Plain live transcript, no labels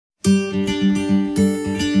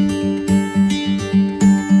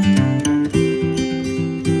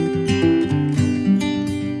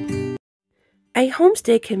A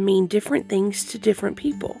homestead can mean different things to different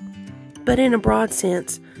people, but in a broad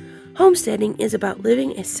sense, homesteading is about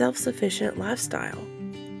living a self-sufficient lifestyle.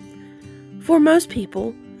 For most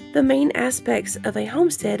people, the main aspects of a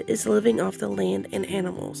homestead is living off the land and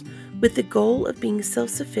animals with the goal of being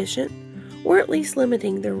self-sufficient or at least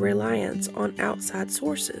limiting their reliance on outside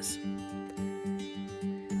sources.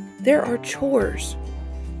 There are chores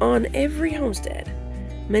on every homestead,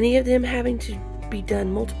 many of them having to be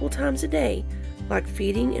done multiple times a day, like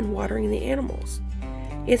feeding and watering the animals.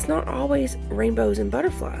 It's not always rainbows and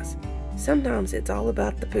butterflies. Sometimes it's all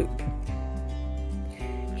about the poop.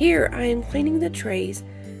 Here I am cleaning the trays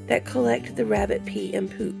that collect the rabbit pee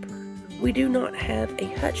and poop. We do not have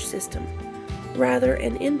a hutch system, rather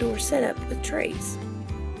an indoor setup with trays.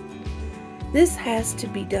 This has to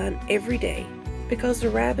be done every day because the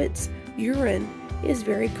rabbit's urine is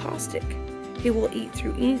very caustic. It will eat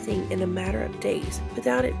through anything in a matter of days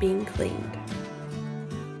without it being cleaned.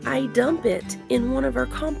 I dump it in one of our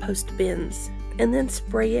compost bins and then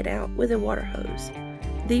spray it out with a water hose.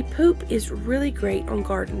 The poop is really great on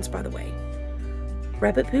gardens, by the way.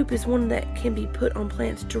 Rabbit poop is one that can be put on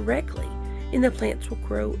plants directly, and the plants will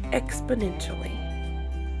grow exponentially.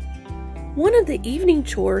 One of the evening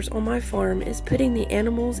chores on my farm is putting the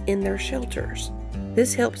animals in their shelters.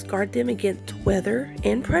 This helps guard them against weather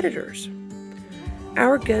and predators.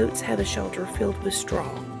 Our goats have a shelter filled with straw,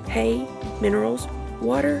 hay, minerals,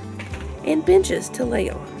 water, and benches to lay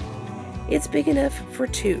on. It's big enough for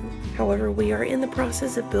 2. However, we are in the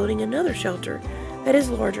process of building another shelter that is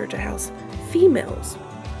larger to house females,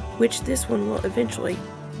 which this one will eventually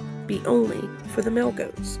be only for the male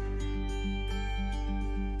goats.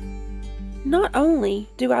 Not only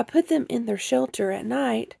do I put them in their shelter at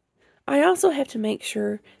night, I also have to make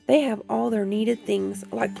sure they have all their needed things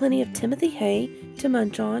like plenty of Timothy hay to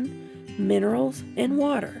munch on, minerals, and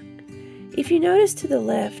water. If you notice to the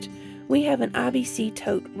left, we have an IBC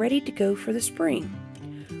tote ready to go for the spring.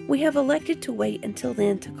 We have elected to wait until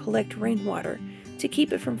then to collect rainwater to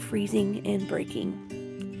keep it from freezing and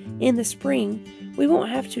breaking. In the spring, we won't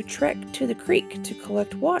have to trek to the creek to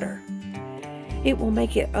collect water. It will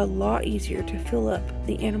make it a lot easier to fill up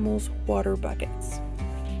the animals' water buckets.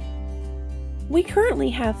 We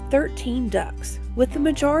currently have 13 ducks, with the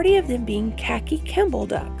majority of them being khaki Campbell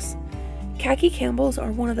ducks. Khaki Campbells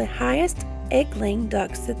are one of the highest egg-laying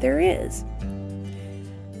ducks that there is.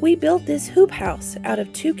 We built this hoop house out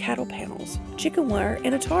of 2 cattle panels, chicken wire,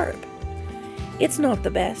 and a tarp. It's not the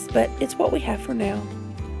best, but it's what we have for now.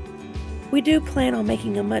 We do plan on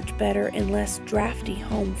making a much better and less drafty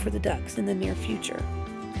home for the ducks in the near future.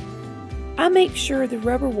 I make sure the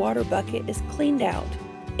rubber water bucket is cleaned out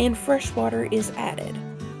and fresh water is added.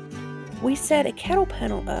 We set a cattle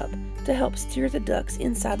panel up to help steer the ducks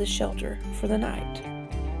inside the shelter for the night.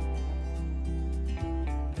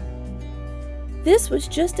 This was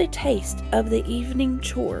just a taste of the evening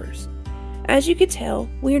chores. As you can tell,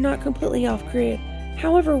 we are not completely off grid,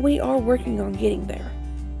 however we are working on getting there.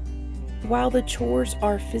 While the chores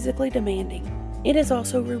are physically demanding, it is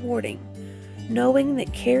also rewarding, knowing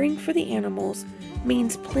that caring for the animals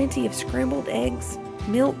means plenty of scrambled eggs,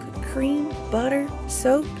 milk, cream, butter,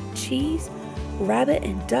 soap, cheese, rabbit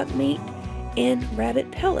and duck meat, and rabbit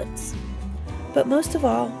pellets. But most of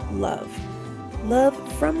all, love. Love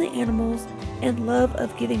from the animals and love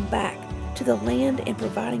of giving back to the land and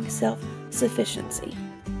providing self-sufficiency.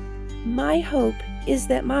 My hope is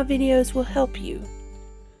that my videos will help you.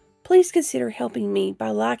 Please consider helping me by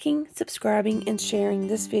liking, subscribing, and sharing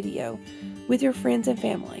this video with your friends and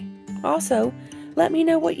family. Also, let me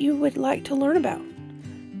know what you would like to learn about.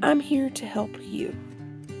 I'm here to help you.